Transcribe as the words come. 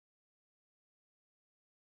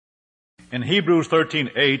In Hebrews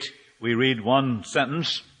 13:8, we read one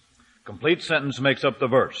sentence. Complete sentence makes up the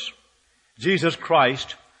verse. Jesus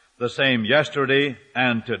Christ, the same yesterday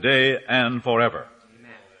and today and forever.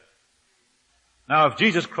 Amen. Now, if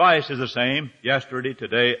Jesus Christ is the same yesterday,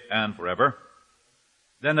 today, and forever,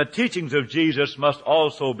 then the teachings of Jesus must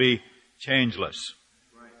also be changeless.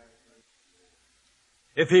 Right.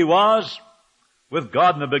 If he was with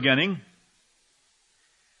God in the beginning,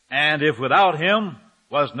 and if without him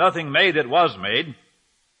was nothing made that was made,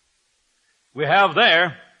 we have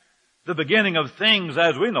there the beginning of things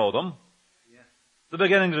as we know them, the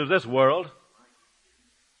beginnings of this world,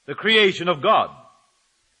 the creation of God.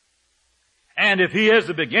 And if he is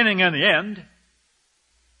the beginning and the end,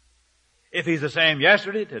 if he's the same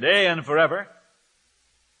yesterday, today, and forever,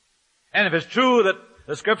 and if it's true that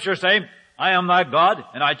the Scriptures say, I am thy God,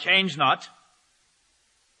 and I change not,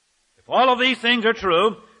 if all of these things are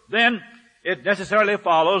true, then it necessarily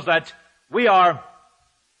follows that we are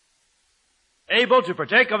able to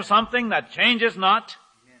partake of something that changes not,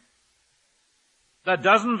 that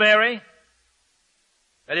doesn't vary,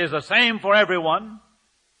 that is the same for everyone,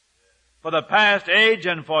 for the past age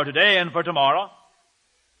and for today and for tomorrow.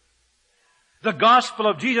 The gospel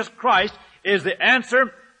of Jesus Christ is the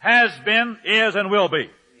answer, has been, is, and will be.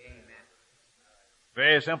 Amen.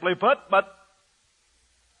 Very simply put, but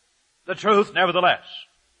the truth nevertheless.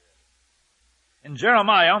 In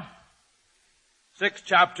Jeremiah 6th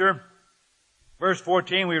chapter, verse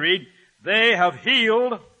 14, we read, they have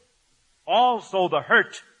healed also the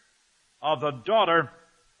hurt of the daughter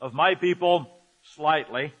of my people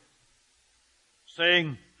slightly,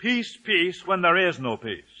 saying, peace, peace, when there is no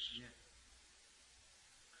peace. Yeah.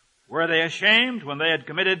 Were they ashamed when they had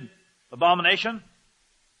committed abomination?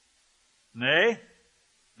 Nay,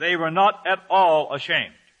 they were not at all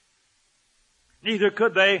ashamed. Neither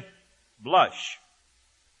could they blush.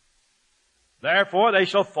 Therefore they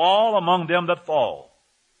shall fall among them that fall.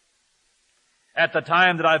 At the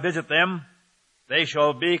time that I visit them, they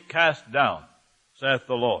shall be cast down, saith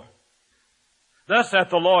the Lord. Thus saith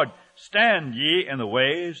the Lord, stand ye in the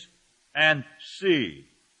ways, and see,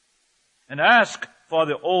 and ask for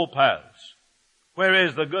the old paths, where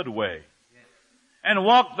is the good way, and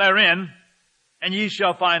walk therein, and ye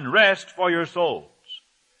shall find rest for your souls.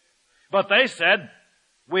 But they said,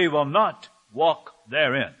 we will not walk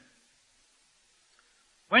therein.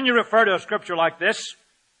 When you refer to a scripture like this,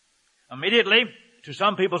 immediately to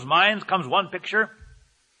some people's minds comes one picture,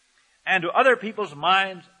 and to other people's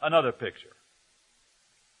minds another picture.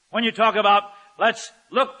 When you talk about, let's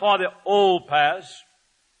look for the old paths,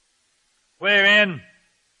 wherein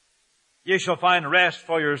ye shall find rest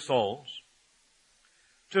for your souls.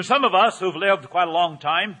 To some of us who've lived quite a long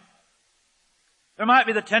time, there might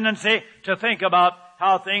be the tendency to think about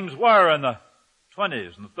how things were in the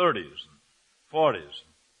 20s and the 30s and 40s.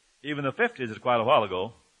 Even the 50s is quite a while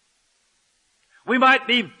ago. We might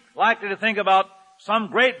be likely to think about some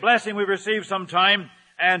great blessing we received sometime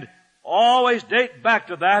and always date back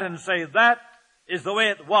to that and say that is the way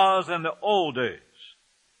it was in the old days.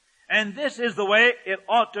 And this is the way it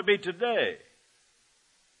ought to be today.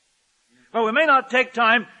 But we may not take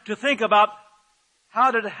time to think about how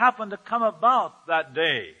did it happen to come about that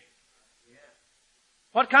day.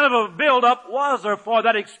 What kind of a build-up was there for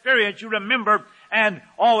that experience you remember and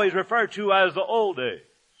always refer to as the old days?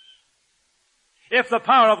 If the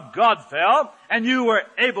power of God fell and you were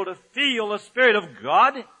able to feel the Spirit of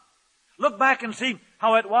God, look back and see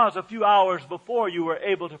how it was a few hours before you were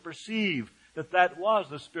able to perceive that that was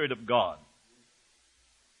the Spirit of God.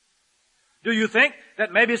 Do you think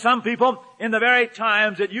that maybe some people in the very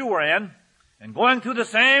times that you were in and going through the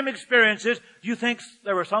same experiences, do you think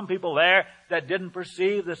there were some people there that didn't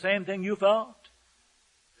perceive the same thing you felt?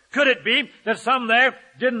 Could it be that some there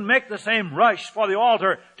didn't make the same rush for the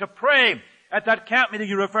altar to pray at that camp meeting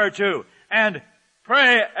you referred to and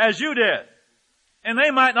pray as you did? And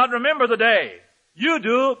they might not remember the day. You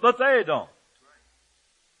do, but they don't.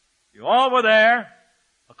 You all were there,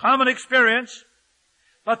 a common experience,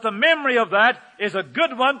 but the memory of that is a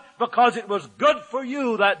good one because it was good for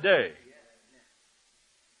you that day.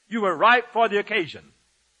 You were ripe for the occasion.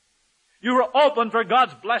 You were open for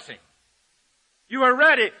God's blessing. You were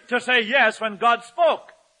ready to say yes when God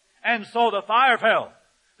spoke. And so the fire fell.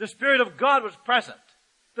 The Spirit of God was present.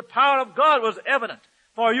 The power of God was evident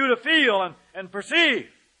for you to feel and perceive.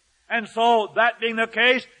 And so, that being the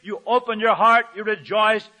case, you opened your heart, you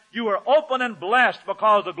rejoiced, you were open and blessed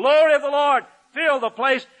because the glory of the Lord filled the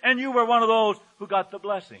place and you were one of those who got the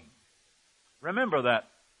blessing. Remember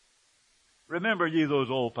that. Remember ye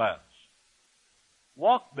those old paths.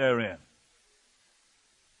 Walk therein.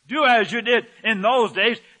 Do as you did in those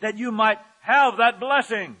days, that you might have that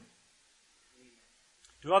blessing.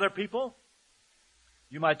 To other people,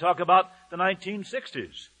 you might talk about the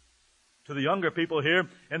 1960s. To the younger people here,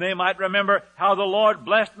 and they might remember how the Lord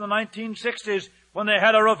blessed in the 1960s when they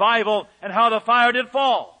had a revival, and how the fire did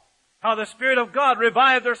fall, how the Spirit of God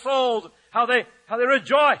revived their souls, how they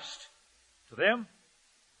rejoiced. To them,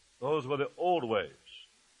 those were the old ways.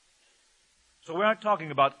 So we aren't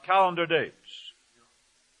talking about calendar dates.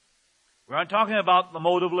 We aren't talking about the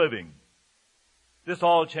mode of living. This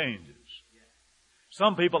all changes.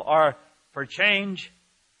 Some people are for change's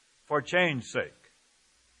sake.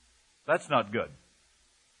 That's not good.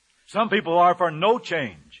 Some people are for no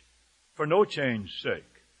change's sake.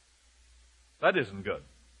 That isn't good.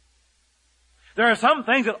 There are some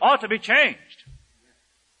things that ought to be changed.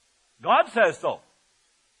 God says so.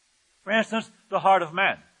 For instance, the heart of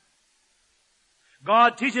man.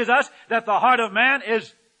 God teaches us that the heart of man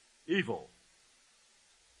is evil,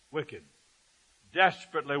 wicked,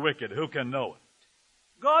 desperately wicked. Who can know it?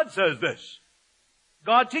 God says this.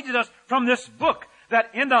 God teaches us from this book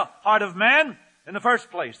that in the heart of man, in the first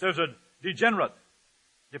place, there's a degenerate,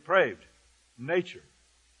 depraved nature.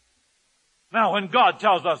 Now, when God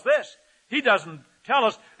tells us this, He doesn't tell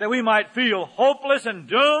us that we might feel hopeless and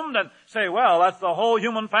doomed and say, well, that's the whole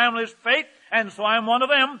human family's fate, and so I'm one of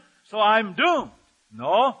them, so I'm doomed.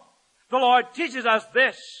 No. The Lord teaches us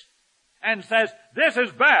this and says, this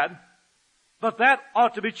is bad, but that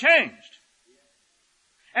ought to be changed.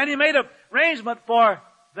 And He made an arrangement for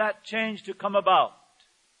that change to come about.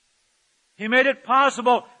 He made it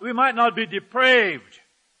possible we might not be depraved,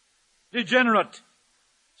 degenerate,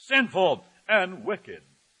 sinful, and wicked.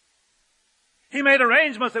 He made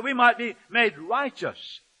arrangements that we might be made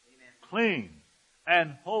righteous, clean,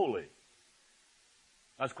 and holy.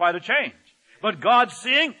 That's quite a change. But God,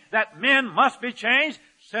 seeing that men must be changed,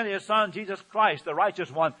 sent His Son, Jesus Christ, the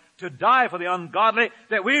righteous one, to die for the ungodly,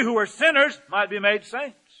 that we who were sinners might be made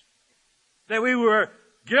saints. That we who were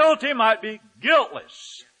guilty might be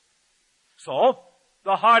guiltless. So,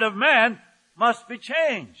 the heart of man must be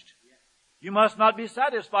changed. You must not be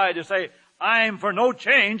satisfied to say, I'm for no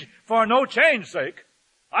change's sake.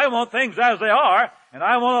 I want things as they are, and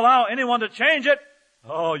I won't allow anyone to change it.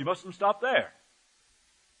 Oh, you mustn't stop there.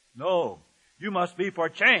 No. You must be for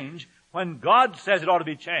change when God says it ought to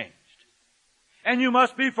be changed. And you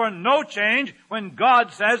must be for no change when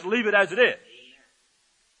God says leave it as it is.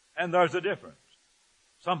 And there's a difference.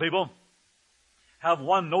 Some people have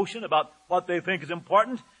one notion about what they think is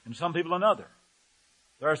important, and some people another.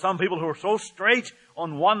 There are some people who are so straight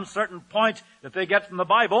on one certain point that they get from the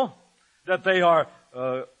Bible that they are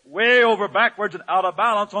way over backwards and out of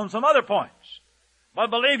balance on some other points. But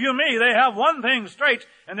believe you me, they have one thing straight,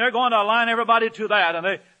 and they're going to align everybody to that, and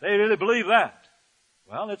they really believe that.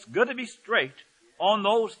 Well, it's good to be straight on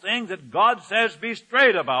those things that God says be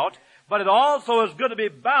straight about, but it also is good to be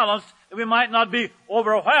balanced, that we might not be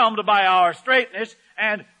overwhelmed by our straightness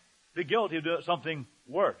and be guilty of doing something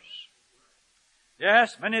worse.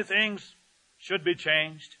 Yes, many things should be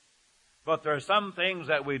changed, but there are some things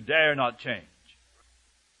that we dare not change.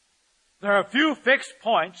 There are a few fixed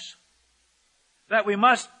points that we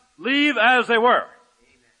must leave as they were.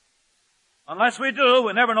 Unless we do,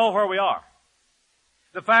 we never know where we are.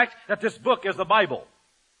 The fact that this book is the Bible,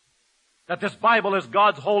 that this Bible is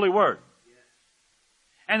God's holy word,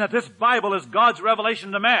 and that this Bible is God's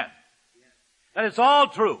revelation to man, that it's all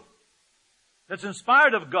true, that's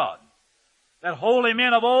inspired of God, that holy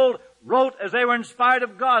men of old wrote as they were inspired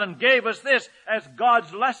of God and gave us this as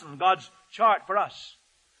God's lesson, God's chart for us.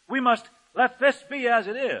 We must let this be as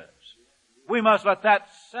it is. We must let that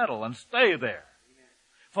settle and stay there.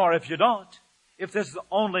 For if you don't, if this is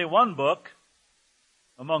only one book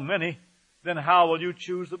among many, then how will you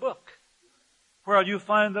choose the book? Where will you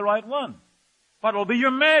find the right one? What will be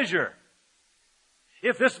your measure?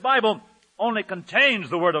 If this Bible only contains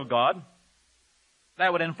the Word of God,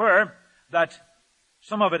 that would infer that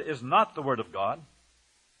some of it is not the Word of God.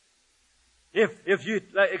 If you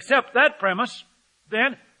accept that premise,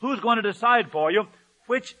 then who's going to decide for you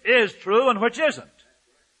which is true and which isn't?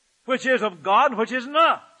 Which is of God and which is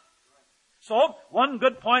not? So, one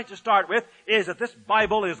good point to start with is that this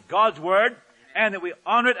Bible is God's Word, and that we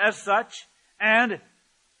honor it as such, and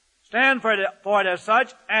stand for it as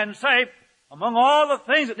such, and say, among all the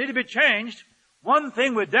things that need to be changed, one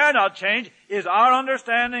thing we dare not change is our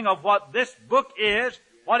understanding of what this book is,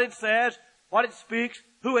 what it says, what it speaks,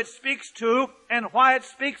 who it speaks to, and why it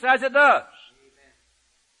speaks as it does.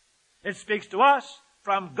 It speaks to us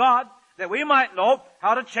from God that we might know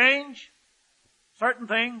how to change certain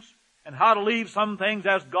things and how to leave some things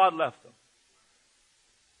as God left them.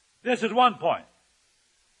 This is one point.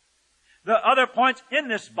 The other points in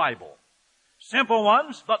this Bible, simple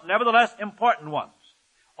ones, but nevertheless important ones,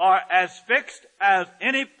 are as fixed as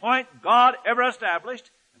any point God ever established,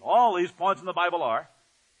 and all these points in the Bible are.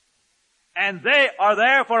 And they are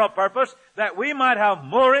there for a purpose that we might have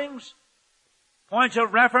moorings, points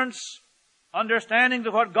of reference, understandings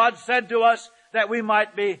of what God said to us, that we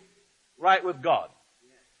might be right with God.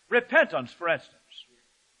 Repentance, for instance.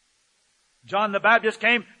 John the Baptist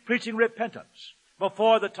came preaching repentance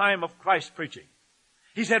before the time of Christ's preaching.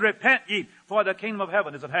 He said, repent ye, for the kingdom of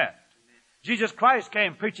heaven is at hand. Jesus Christ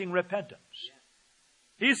came preaching repentance.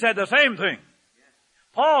 He said the same thing.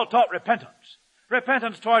 Paul taught repentance.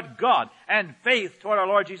 Repentance toward God and faith toward our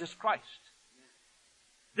Lord Jesus Christ.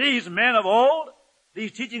 These men of old,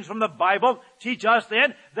 these teachings from the Bible, teach us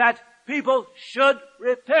then that people should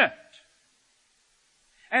repent.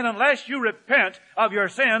 And unless you repent of your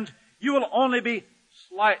sins, you will only be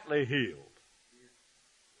slightly healed.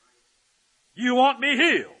 You won't be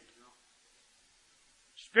healed.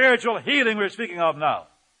 Spiritual healing we're speaking of now.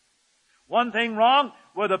 One thing wrong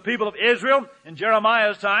with the people of Israel in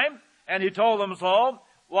Jeremiah's time, and he told them so,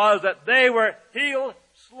 was that they were healed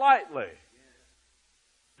slightly.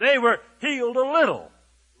 They were healed a little.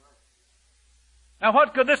 Now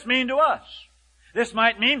what could this mean to us? This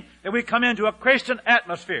might mean that we come into a Christian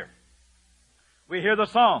atmosphere. We hear the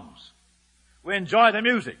songs. We enjoy the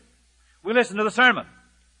music. We listen to the sermon.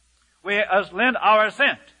 We lend our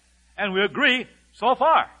assent. And we agree so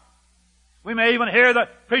far. We may even hear the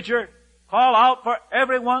preacher call out for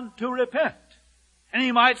everyone to repent. And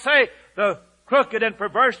he might say, the crooked and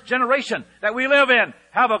perverse generation that we live in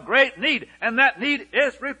have a great need, and that need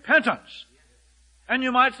is repentance. And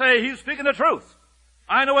you might say, he's speaking the truth.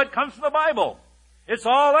 I know it comes from the Bible. It's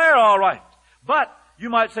all there, all right. But you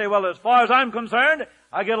might say, well, as far as I'm concerned,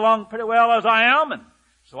 I get along pretty well as I am, and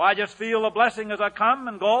so I just feel a blessing as I come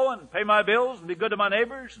and go and pay my bills and be good to my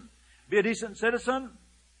neighbors and be a decent citizen.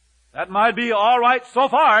 That might be all right so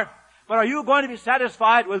far, but are you going to be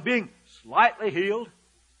satisfied with being slightly healed?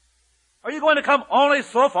 Are you going to come only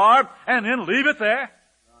so far and then leave it there?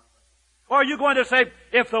 Or are you going to say,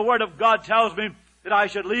 if the Word of God tells me that I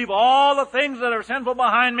should leave all the things that are sinful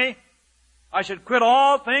behind me, I should quit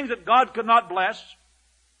all things that God could not bless,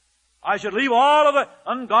 I should leave all of the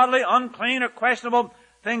ungodly, unclean, or questionable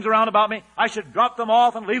things around about me, I should drop them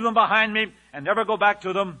off and leave them behind me and never go back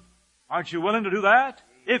to them. Aren't you willing to do that?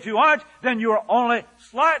 If you aren't, then you are only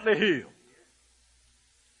slightly healed.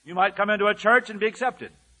 You might come into a church and be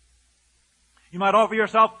accepted. You might offer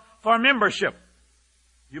yourself for membership.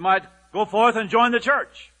 You might go forth and join the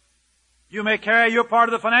church. You may carry your part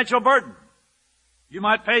of the financial burden. You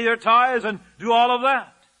might pay your tithes and do all of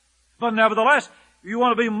that. But nevertheless, you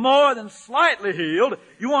want to be more than slightly healed.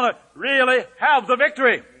 You want to really have the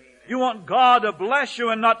victory. You want God to bless you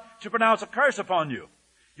and not to pronounce a curse upon you.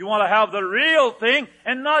 You want to have the real thing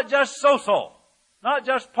and not just so-so. Not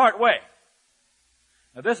just part way.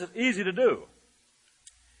 Now this is easy to do.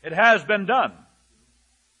 It has been done.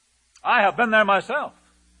 I have been there myself.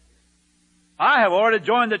 I have already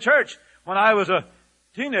joined the church when I was a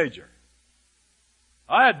teenager.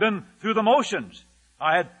 I had been through the motions.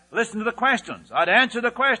 I had listened to the questions. I'd answered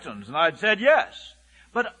the questions, and I'd said yes.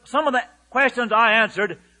 But some of the questions I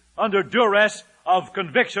answered under duress of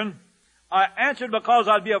conviction, I answered because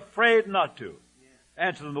I'd be afraid not to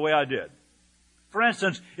answer them the way I did. For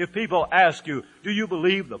instance, if people ask you, do you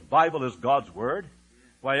believe the Bible is God's Word?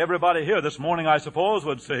 Why, everybody here this morning, I suppose,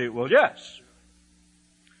 would say, well, yes.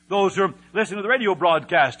 Those who are listening to the radio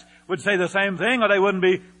broadcast would say the same thing, or they wouldn't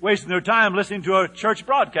be wasting their time listening to a church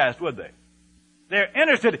broadcast, would they? They're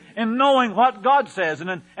interested in knowing what God says,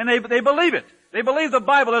 and they believe it. They believe the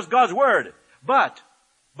Bible is God's Word. But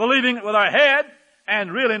believing it with our head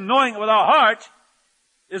and really knowing it with our heart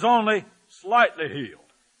is only slightly healed.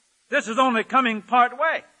 This is only coming part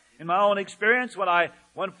way. In my own experience, when I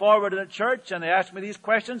went forward in a church and they asked me these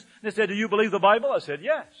questions, they said, do you believe the Bible? I said,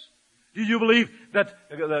 yes. Do you believe that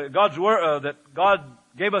God's Word, that God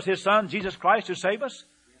gave us His Son, Jesus Christ, to save us?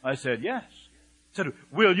 I said, yes. They said,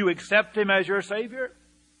 will you accept Him as your Savior?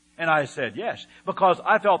 And I said, yes. Because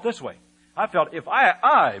I felt this way. I felt if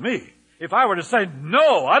I were to say,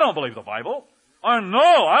 no, I don't believe the Bible, or no,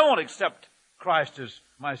 I won't accept Christ as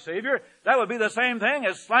my Savior, that would be the same thing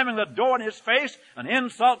as slamming the door in His face, an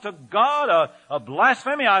insult to God, a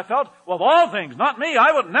blasphemy. I felt, well, of all things, not me,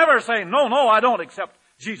 I would never say, no, I don't accept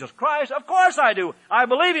Jesus Christ. Of course I do. I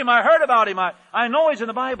believe Him. I heard about Him. I know He's in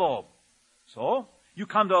the Bible. So, you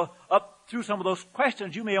come up through some of those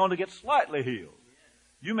questions, you may only get slightly healed.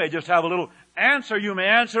 You may just have a little answer. You may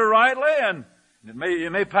answer rightly, and It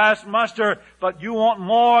may pass muster, but you want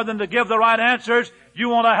more than to give the right answers. You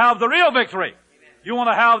want to have the real victory. You want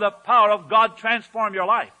to have the power of God transform your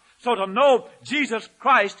life. So to know Jesus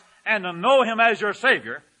Christ and to know Him as your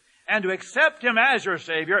Savior and to accept Him as your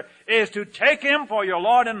Savior is to take Him for your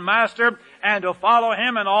Lord and Master and to follow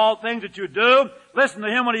Him in all things that you do. Listen to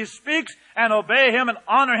Him when He speaks and obey Him and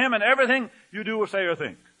honor Him in everything you do or say or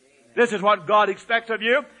think. This is what God expects of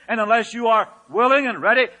you. And unless you are willing and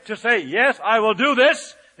ready to say, yes, I will do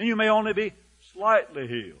this, then you may only be slightly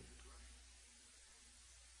healed.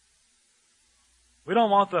 We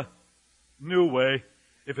don't want the new way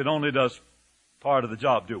if it only does part of the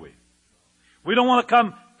job, do we? We don't want to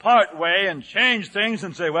come part way and change things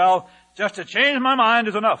and say, well, just to change my mind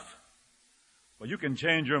is enough. Well, you can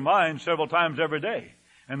change your mind several times every day,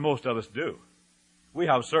 and most of us do. We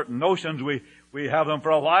have certain notions, we have them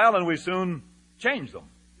for a while and we soon change them.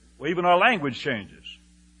 Well, even our language changes.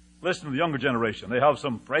 Listen to the younger generation. They have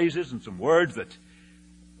some phrases and some words that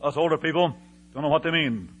us older people don't know what they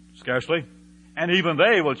mean, scarcely. And even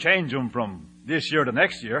they will change them from this year to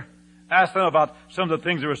next year. Ask them about some of the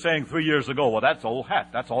things they were saying 3 years ago. Well, that's old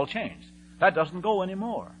hat. That's all changed. That doesn't go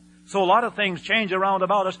anymore. So a lot of things change around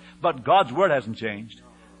about us, but God's Word hasn't changed.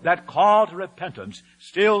 That call to repentance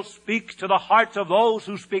still speaks to the hearts of those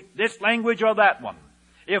who speak this language or that one.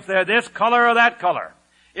 If they're this color or that color.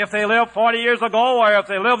 If they lived 40 years ago or if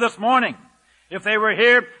they live this morning. If they were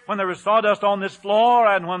here when there was sawdust on this floor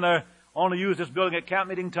and when they only used this building at camp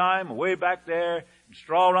meeting time, way back there, and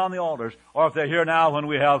straw around the altars. Or if they're here now when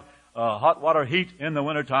we have hot water heat in the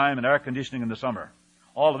wintertime and air conditioning in the summer.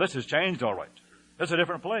 All of this has changed all right. It's a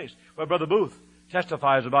different place. But Brother Booth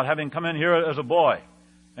testifies about having come in here as a boy.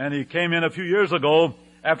 And he came in a few years ago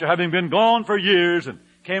after having been gone for years and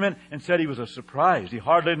came in and said he was surprised. He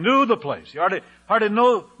hardly knew the place. He hardly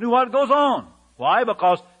knew what goes on. Why?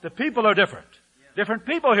 Because the people are different. Different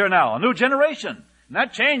people here now, a new generation. And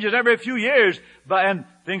that changes every few years. And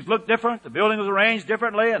things look different. The building was arranged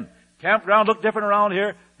differently and campground looked different around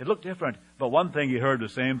here. It looked different. But one thing he heard, the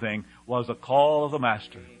same thing, was the call of the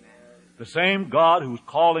Master. The same God who was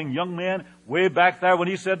calling young men way back there when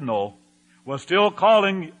He said no, was still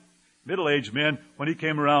calling middle-aged men when He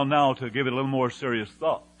came around now to give it a little more serious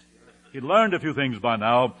thought. He'd learned a few things by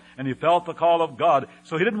now, and he felt the call of God.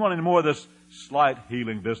 So he didn't want any more of this slight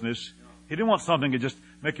healing business. He didn't want something to just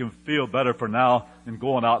make him feel better for now and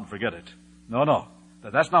going out and forget it. No.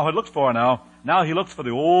 That's not what he looks for now. Now he looks for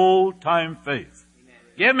the old-time faith.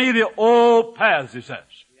 Give me the old paths, he says.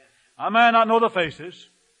 I may not know the faces.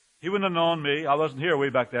 He wouldn't have known me. I wasn't here way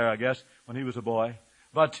back there, I guess, when he was a boy.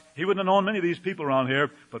 But he wouldn't have known many of these people around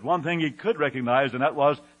here. But one thing he could recognize, and that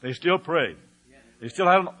was they still prayed. They still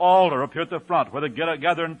had an altar up here at the front where they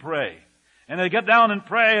gather and pray. And they get down and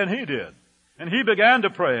pray, and he did. And he began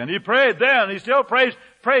to pray. And he prayed then. He still prays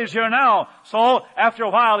here now. So after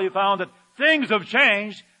a while he found that things have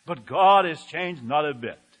changed, but God has changed not a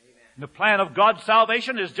bit. And the plan of God's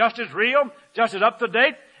salvation is just as real, just as up to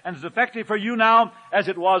date, and as effective for you now as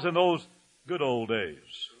it was in those good old days.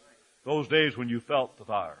 Those days when you felt the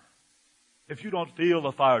fire. If you don't feel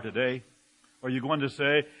the fire today, are you going to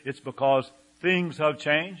say it's because things have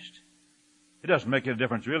changed? It doesn't make any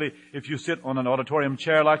difference really if you sit on an auditorium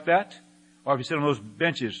chair like that, or if you sit on those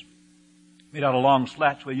benches made out of long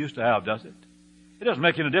slats we used to have, does it? It doesn't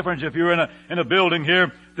make any difference if you're in a building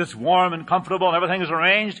here that's warm and comfortable and everything is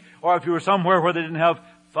arranged, or if you were somewhere where they didn't have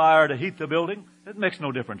fire to heat the building. It makes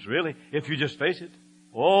no difference really if you just face it.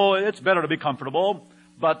 Oh, it's better to be comfortable.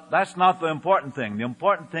 But that's not the important thing. The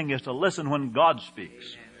important thing is to listen when God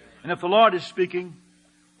speaks. And if the Lord is speaking,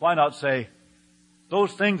 why not say,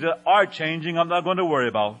 those things that are changing I'm not going to worry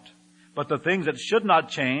about. But the things that should not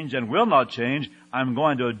change and will not change, I'm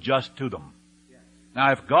going to adjust to them.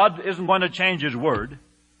 Now if God isn't going to change His Word,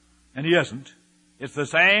 and He isn't, it's the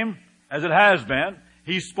same as it has been.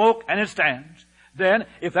 He spoke and it stands. Then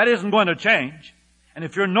if that isn't going to change, and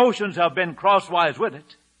if your notions have been crosswise with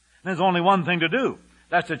it, then there's only one thing to do.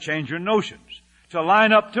 That's to change your notions. To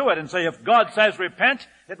line up to it and say, if God says repent,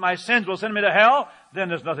 that my sins will send me to hell, then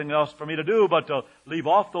there's nothing else for me to do but to leave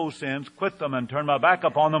off those sins, quit them, and turn my back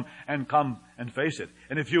upon them, and come and face it.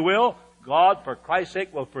 And if you will, God, for Christ's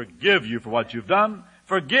sake, will forgive you for what you've done.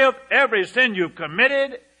 Forgive every sin you've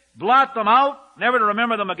committed. Blot them out, never to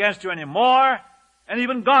remember them against you anymore. And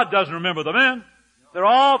even God doesn't remember them in. They're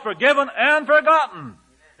all forgiven and forgotten.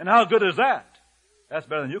 And how good is that? That's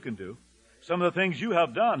better than you can do. Some of the things you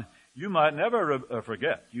have done, you might never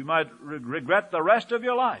forget. You might regret the rest of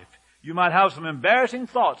your life. You might have some embarrassing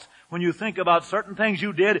thoughts when you think about certain things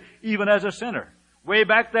you did even as a sinner. Way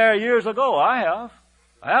back there years ago, I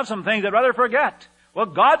have some things I'd rather forget. Well,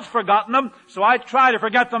 God's forgotten them, so I try to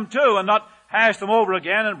forget them too and not hash them over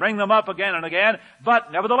again and bring them up again and again.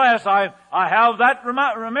 But nevertheless, I have that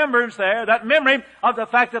remembrance there, that memory of the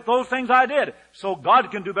fact that those things I did. So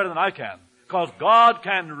God can do better than I can. Because God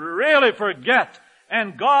can really forget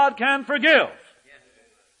and God can forgive.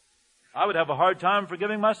 I would have a hard time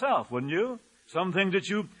forgiving myself, wouldn't you? Some things that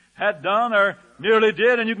you had done or nearly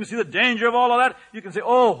did, and you can see the danger of all of that. You can say,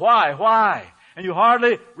 oh, why? And you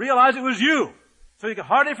hardly realize it was you. So you can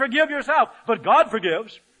hardly forgive yourself. But God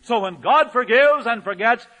forgives. So when God forgives and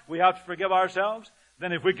forgets, we have to forgive ourselves.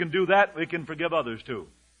 Then if we can do that, we can forgive others too.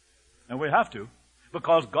 And we have to.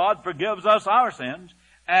 Because God forgives us our sins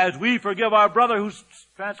as we forgive our brother who's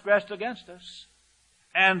transgressed against us.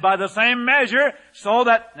 And by the same measure, so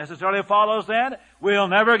that necessarily follows then, we'll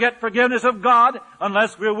never get forgiveness of God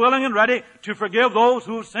unless we're willing and ready to forgive those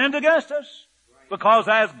who sinned against us. Because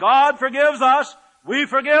as God forgives us, we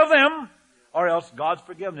forgive them, or else God's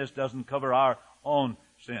forgiveness doesn't cover our own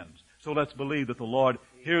sins. So let's believe that the Lord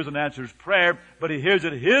hears and answers prayer, but He hears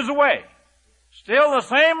it His way. Still the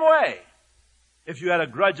same way. If you had a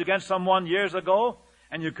grudge against someone years ago,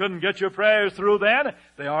 and you couldn't get your prayers through then,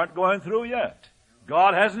 they aren't going through yet.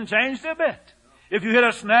 God hasn't changed a bit. If you hit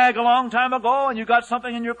a snag a long time ago and you got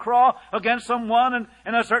something in your craw against someone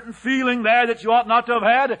and a certain feeling there that you ought not to have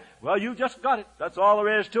had, well, you just got it. That's all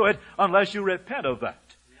there is to it, unless you repent of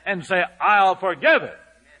that and say, I'll forgive it.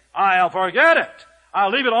 I'll forget it.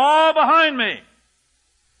 I'll leave it all behind me.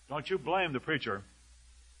 Don't you blame the preacher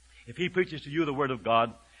if he preaches to you the Word of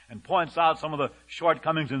God and points out some of the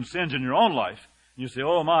shortcomings and sins in your own life. And you say,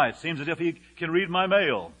 oh my, it seems as if he can read my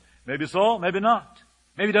mail. Maybe so, maybe not.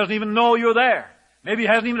 Maybe he doesn't even know you're there. Maybe he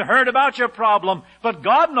hasn't even heard about your problem. But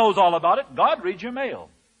God knows all about it. God reads your mail.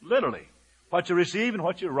 Literally. What you receive and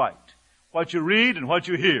what you write. What you read and what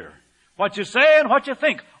you hear. What you say and what you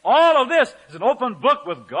think. All of this is an open book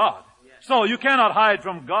with God. So you cannot hide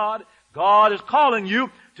from God. God is calling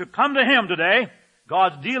you to come to Him today.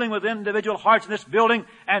 God's dealing with individual hearts in this building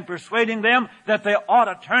and persuading them that they ought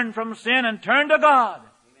to turn from sin and turn to God.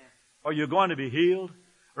 Amen. Are you going to be healed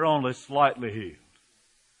or only slightly healed?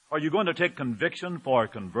 Are you going to take conviction for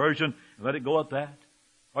conversion and let it go at that?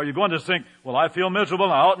 Are you going to think, well, I feel miserable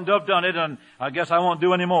and I oughtn't to have done it and I guess I won't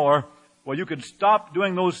do any more? Well, you could stop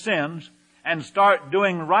doing those sins and start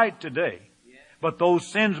doing right today. Yeah. But those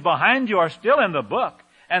sins behind you are still in the book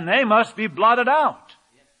and they must be blotted out.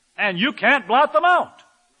 And you can't blot them out.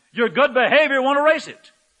 Your good behavior won't erase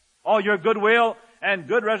it. All your goodwill and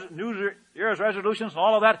good New Year's resolutions and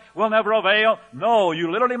all of that will never avail. No,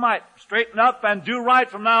 you literally might straighten up and do right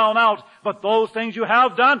from now on out. But those things you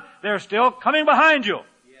have done, they're still coming behind you.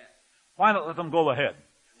 Why not let them go ahead?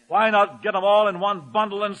 Why not get them all in one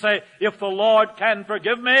bundle and say, if the Lord can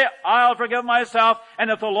forgive me, I'll forgive myself.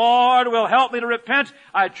 And if the Lord will help me to repent,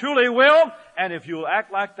 I truly will. And if you'll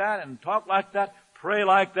act like that and talk like that, pray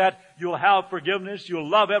like that, you'll have forgiveness. You'll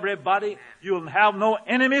love everybody. You'll have no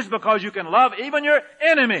enemies because you can love even your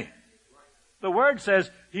enemy. The Word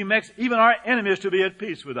says He makes even our enemies to be at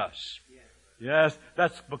peace with us. Yes,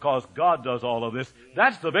 that's because God does all of this.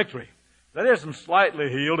 That's the victory. That isn't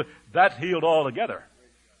slightly healed. That's healed altogether.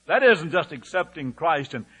 That isn't just accepting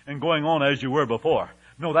Christ and going on as you were before.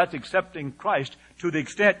 No, that's accepting Christ to the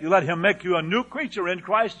extent you let Him make you a new creature in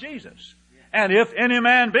Christ Jesus. And if any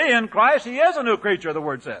man be in Christ, he is a new creature, the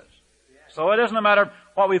Word says. So it isn't a matter of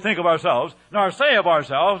what we think of ourselves, nor say of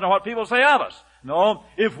ourselves, nor what people say of us. No,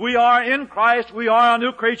 if we are in Christ, we are a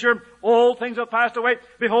new creature. Old things have passed away.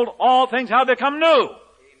 Behold, all things have become new. Amen.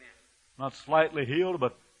 Not slightly healed,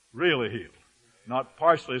 but really healed. Not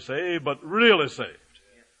partially saved, but really saved.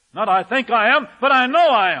 Not I think I am, but I know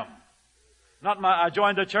I am. Not I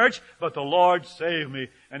joined the church, but the Lord saved me,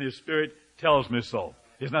 and His Spirit tells me so.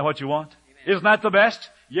 Isn't that what you want? Isn't that the best?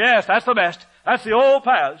 Yes, that's the best. That's the old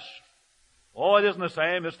past. Oh, it isn't the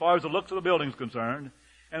same as far as the looks of the building's concerned.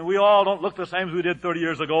 And we all don't look the same as we did 30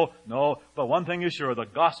 years ago. No, but one thing is sure, the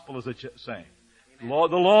gospel is the same. The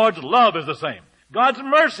Lord's love is the same. God's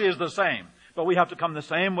mercy is the same. But we have to come the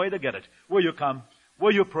same way to get it. Will you come?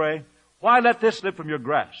 Will you pray? Why let this slip from your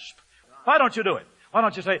grasp? Why don't you do it? Why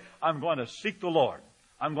don't you say, I'm going to seek the Lord.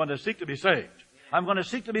 I'm going to seek to be saved. I'm going to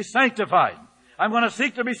seek to be sanctified. I'm going to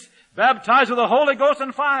seek to be baptized with the Holy Ghost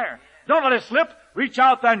and fire. Don't let it slip. Reach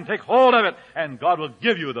out there and take hold of it, and God will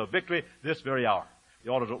give you the victory this very hour.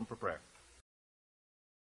 The altar is open for prayer.